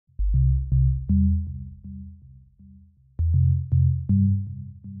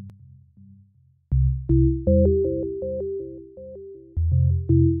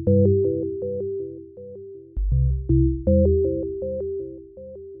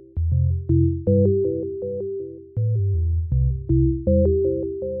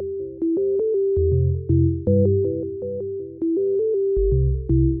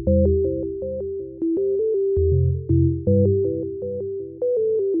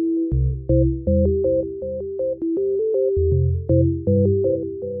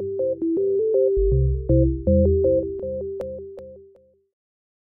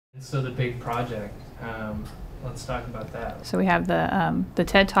big project. Let's talk about that. So we have the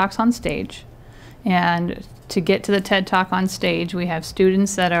TED Talks on stage. And to get to the TED Talk on stage, we have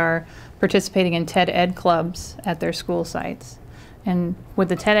students that are participating in TED Ed clubs at their school sites. And with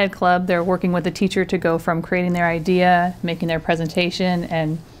the TED Ed club, they're working with the teacher to go from creating their idea, making their presentation,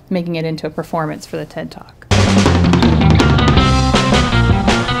 and making it into a performance for the TED Talk.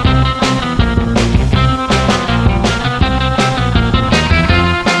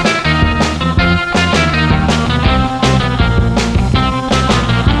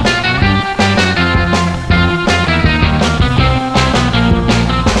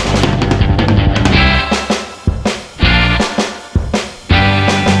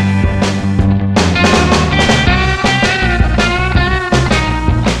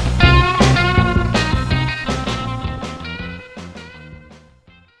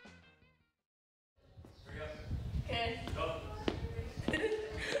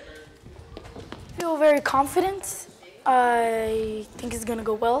 I feel very confident. I think it's gonna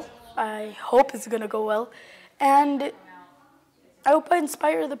go well. I hope it's gonna go well. And I hope I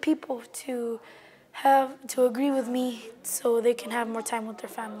inspire the people to agree with me so they can have more time with their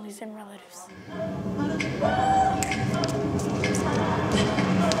families and relatives.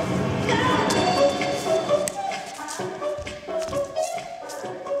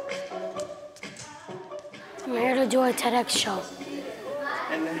 I'm here to do a TEDx show.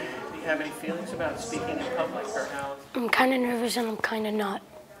 And do you have any feelings about speaking in public, or how? I'm kind of nervous and I'm kind of not.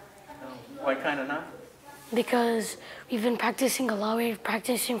 Why kind of not? Because we've been practicing a lot. We've been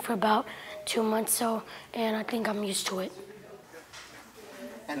practicing for about 2 months, and I think I'm used to it.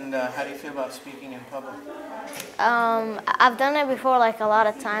 And how do you feel about speaking in public? I've done it before, like a lot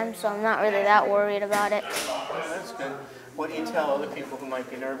of times, so I'm not really that worried about it. Oh, that's good. What do you tell other people who might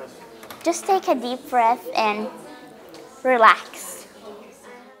be nervous? Just take a deep breath and relax.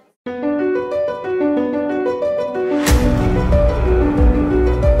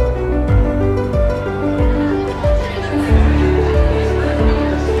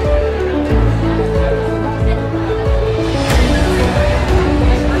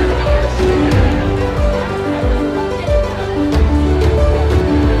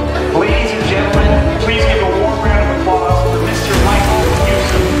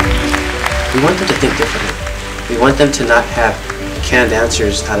 We want them to think differently. We want them to not have canned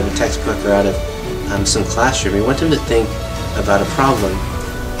answers out of a textbook or out of some classroom. We want them to think about a problem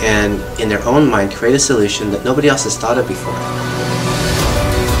and in their own mind create a solution that nobody else has thought of before.